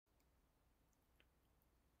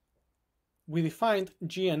we defined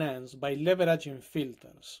GNNs by leveraging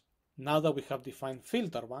filters. Now that we have defined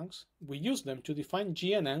filter banks, we use them to define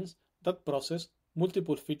GNNs that process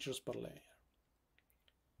multiple features per layer.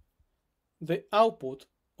 The output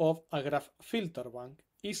of a graph filter bank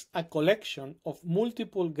is a collection of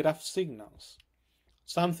multiple graph signals,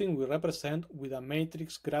 something we represent with a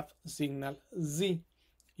matrix graph signal Z.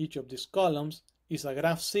 Each of these columns is a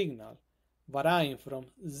graph signal, varying from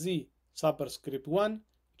Z superscript 1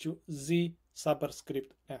 to Z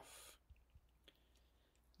superscript F.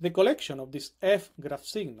 The collection of these F graph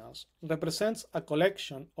signals represents a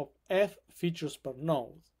collection of F features per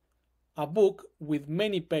node, a book with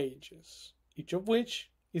many pages, each of which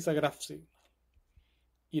is a graph signal.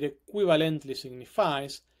 It equivalently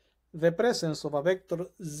signifies the presence of a vector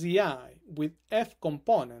Zi with F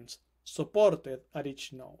components supported at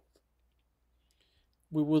each node.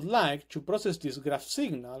 We would like to process this graph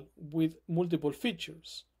signal with multiple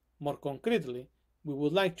features. More concretely, we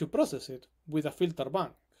would like to process it with a filter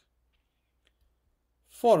bank.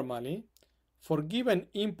 Formally, for given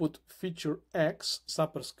input feature X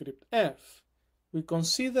superscript F, we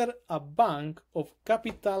consider a bank of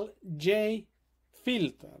capital J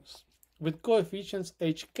filters with coefficients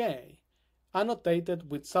Hk, annotated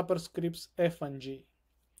with superscripts F and G.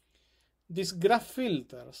 These graph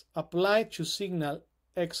filters applied to signal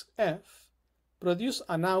Xf produce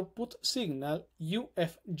an output signal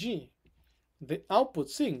UFG. The output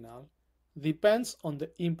signal depends on the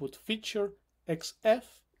input feature Xf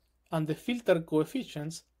and the filter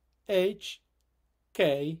coefficients H,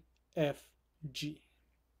 K, F, G.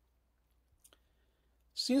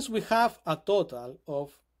 Since we have a total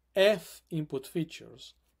of F input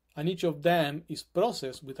features, and each of them is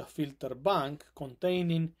processed with a filter bank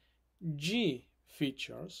containing G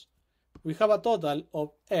features, we have a total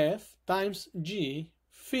of F times G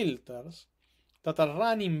filters that are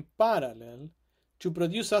run in parallel to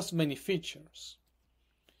produce as many features.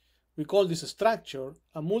 We call this structure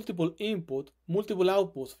a multiple input, multiple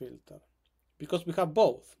output filter, because we have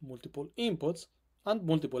both multiple inputs and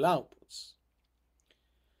multiple outputs.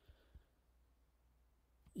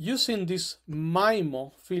 Using this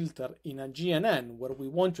MIMO filter in a GNN where we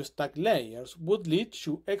want to stack layers would lead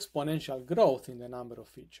to exponential growth in the number of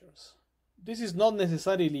features. This is not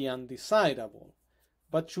necessarily undesirable,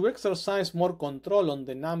 but to exercise more control on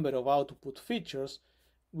the number of output features,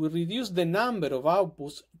 we reduce the number of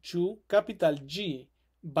outputs to capital G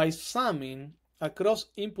by summing across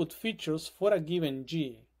input features for a given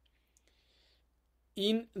G.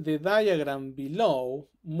 In the diagram below,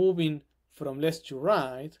 moving from left to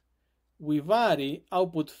right, we vary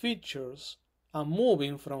output features, and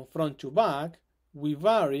moving from front to back, we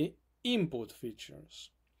vary input features.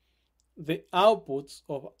 The outputs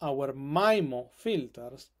of our MIMO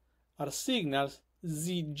filters are signals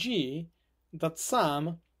ZG that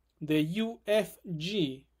sum the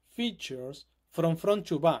UFG features from front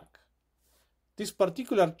to back. This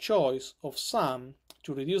particular choice of sum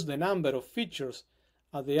to reduce the number of features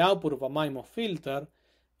at the output of a MIMO filter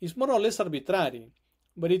is more or less arbitrary,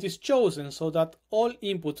 but it is chosen so that all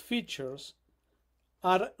input features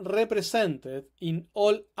are represented in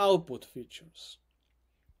all output features.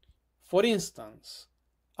 For instance,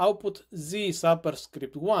 output Z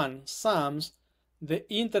superscript 1 sums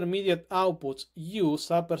the intermediate outputs U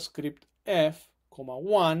superscript F,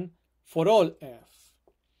 1 for all F.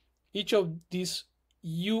 Each of these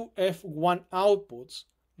UF1 outputs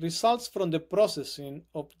results from the processing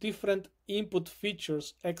of different input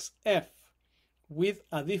features XF with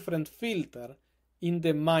a different filter in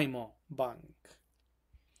the MIMO bank.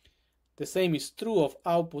 The same is true of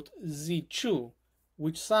output Z2,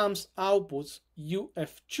 which sums outputs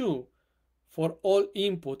UF2 for all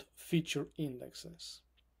input feature indexes,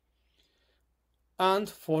 and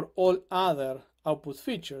for all other output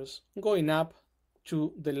features going up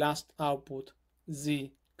to the last output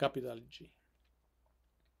Z capital G.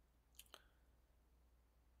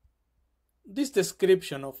 This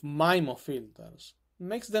description of MIMO filters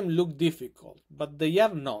makes them look difficult, but they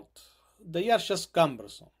are not. They are just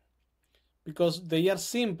cumbersome, because they are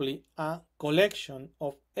simply a collection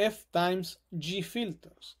of F times G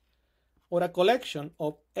filters, or a collection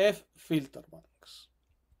of F filter banks.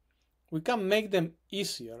 We can make them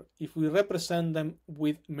easier if we represent them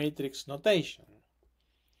with matrix notation.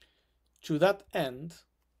 To that end,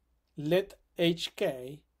 let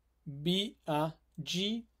HK be a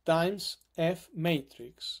G times F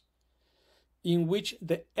matrix in which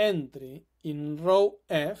the entry in row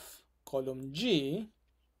F, column G,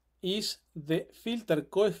 is the filter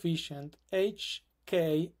coefficient HKFG.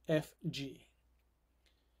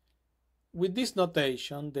 With this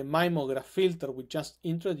notation, the MIMO graph filter we just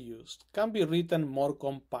introduced can be written more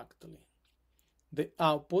compactly. The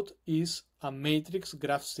output is a matrix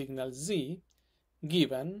graph signal Z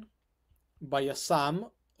given by a sum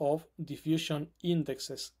of diffusion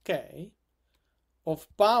indexes K of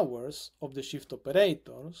powers of the shift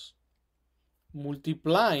operators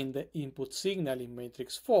multiplying the input signal in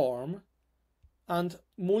matrix form and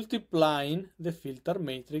multiplying the filter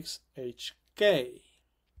matrix HK.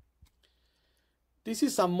 This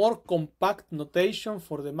is a more compact notation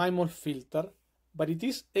for the MIMO filter, but it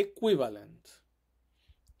is equivalent.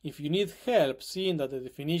 If you need help seeing that the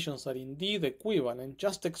definitions are indeed equivalent,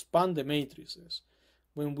 just expand the matrices.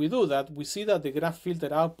 When we do that, we see that the graph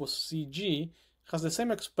filter output CG has the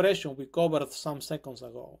same expression we covered some seconds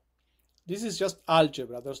ago. This is just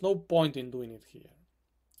algebra, there's no point in doing it here.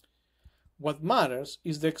 What matters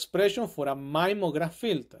is the expression for a MIMO graph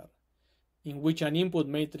filter, in which an input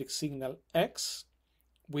matrix signal X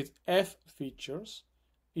with F features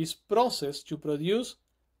is processed to produce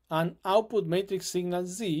an output matrix signal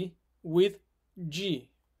Z with G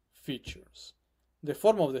features. The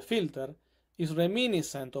form of the filter is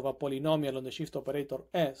reminiscent of a polynomial on the shift operator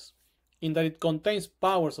S, in that it contains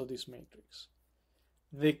powers of this matrix.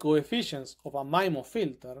 The coefficients of a MIMO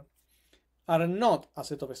filter are not a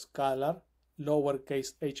set of scalar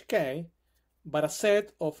lowercase hk, but a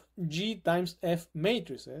set of G times F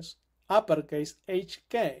matrices uppercase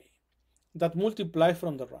HK that multiply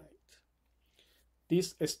from the right.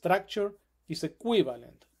 This structure is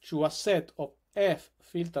equivalent to a set of F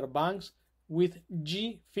filter banks with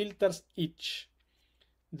G filters each.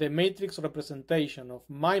 The matrix representation of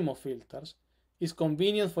MIMO filters is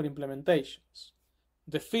convenient for implementations.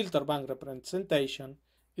 The filter bank representation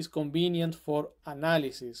is convenient for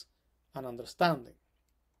analysis and understanding.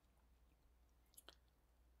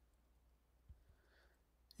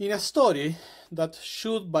 In a story that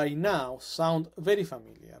should by now sound very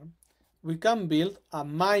familiar, we can build a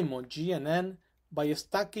MIMO GNN by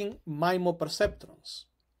stacking MIMO perceptrons.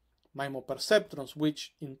 MIMO perceptrons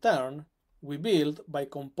which, in turn, we build by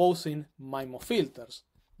composing MIMO filters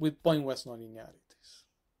with pointwise nonlinearities.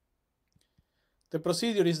 The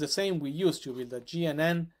procedure is the same we used to build a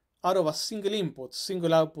GNN out of a single input,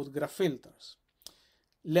 single output graph filters.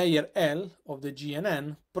 Layer L of the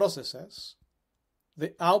GNN processes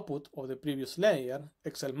the output of the previous layer,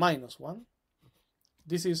 XL-1.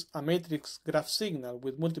 This is a matrix graph signal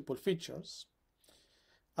with multiple features.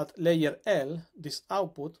 At layer L, this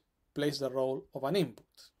output plays the role of an input.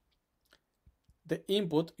 The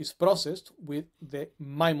input is processed with the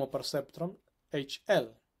MIMO perceptron HL.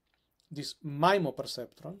 This MIMO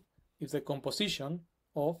perceptron is the composition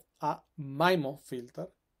of a MIMO filter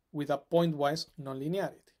with a pointwise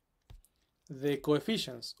nonlinearity. The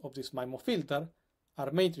coefficients of this MIMO filter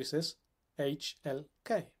are matrices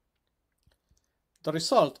HLK. The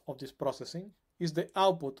result of this processing is the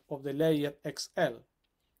output of the layer XL.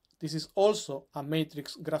 This is also a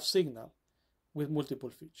matrix graph signal with multiple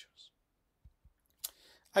features.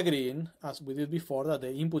 Agreeing, as we did before, that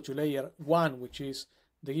the input to layer 1, which is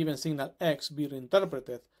the given signal X, be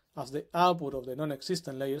reinterpreted as the output of the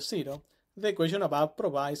non-existent layer 0, the equation above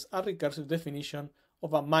provides a recursive definition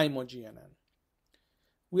of a MIMO GNN.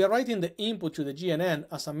 We are writing the input to the GNN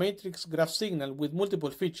as a matrix graph signal with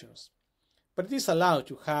multiple features, but it is allowed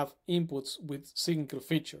to have inputs with single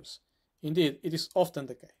features. Indeed, it is often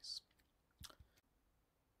the case.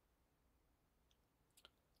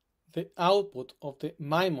 The output of the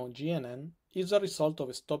MIMO GNN is the result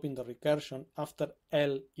of stopping the recursion after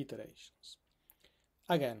L iterations.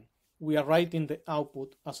 Again, we are writing the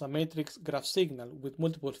output as a matrix graph signal with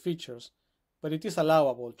multiple features, but it is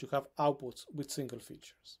allowable to have outputs with single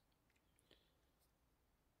features.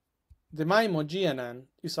 The MIMO GNN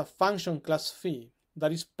is a function class phi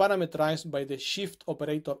that is parameterized by the shift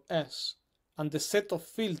operator S and the set of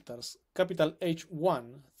filters capital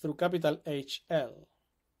H1 through capital HL.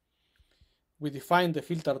 We define the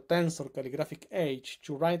filter tensor calligraphic H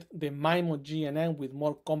to write the MIMO GNN with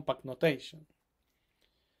more compact notation.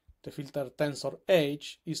 The filter tensor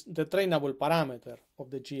H is the trainable parameter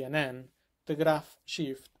of the GNN. The graph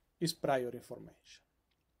shift is prior information.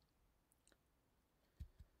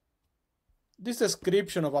 This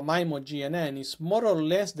description of a MIMO GNN is more or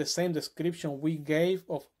less the same description we gave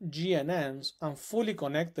of GNNs and fully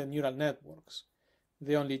connected neural networks.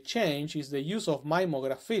 The only change is the use of MIMO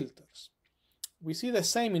graph filters. We see the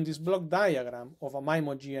same in this block diagram of a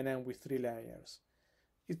MIMO GNN with 3 layers.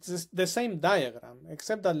 It's the same diagram,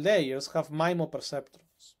 except that layers have MIMO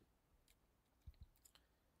perceptrons.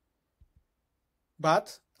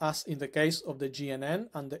 But, as in the case of the GNN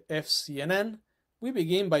and the FCNN, We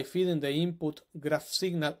begin by feeding the input graph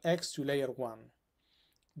signal X to layer 1.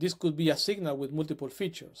 This could be a signal with multiple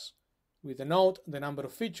features. We denote the number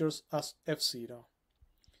of features as F0.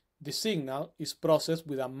 The signal is processed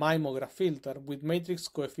with a MIMO graph filter with matrix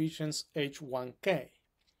coefficients H1K.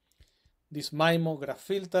 This MIMO graph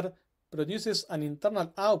filter produces an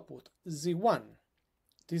internal output, Z1.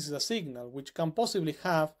 This is a signal which can possibly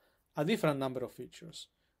have a different number of features.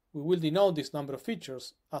 We will denote this number of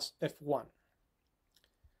features as F1.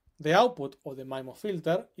 The output of the MIMO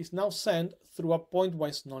filter is now sent through a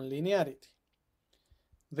pointwise nonlinearity.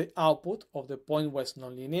 The output of the pointwise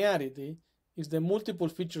nonlinearity is the multiple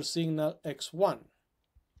feature signal X1.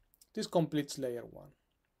 This completes layer 1.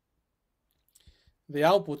 The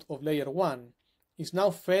output of layer 1 is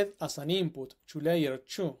now fed as an input to layer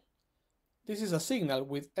 2. This is a signal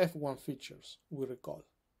with F1 features, we recall.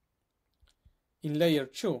 In layer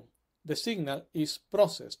 2, the signal is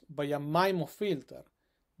processed by a MIMO filter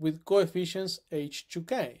with coefficients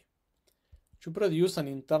H2K to produce an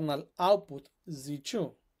internal output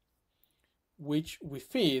Z2, which we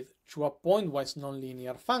feed to a pointwise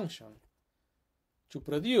nonlinear function to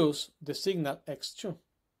produce the signal X2.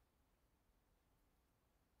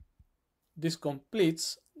 This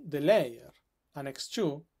completes the layer, and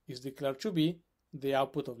X2 is declared to be the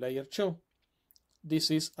output of layer 2. This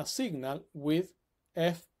is a signal with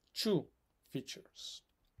F2 features.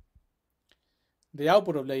 The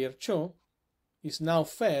output of layer 2 is now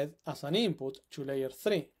fed as an input to layer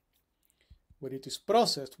 3, where it is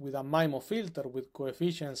processed with a MIMO filter with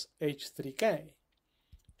coefficients H3K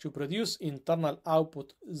to produce internal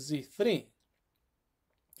output Z3,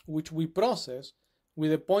 which we process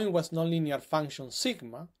with a pointwise nonlinear function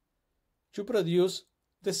sigma to produce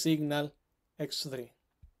the signal X3.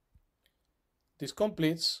 This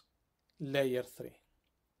completes layer 3.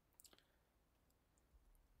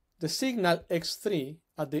 The signal X3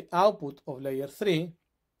 at the output of layer 3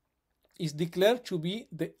 is declared to be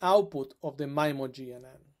the output of the MIMO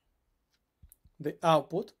GNN. The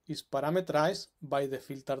output is parameterized by the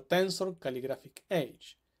filter tensor calligraphic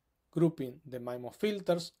age, grouping the MIMO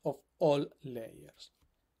filters of all layers.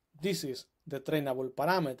 This is the trainable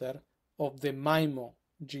parameter of the MIMO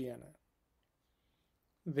GNN.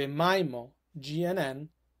 The MIMO GNN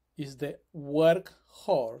is the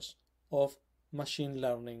workhorse of machine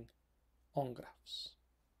learning on graphs.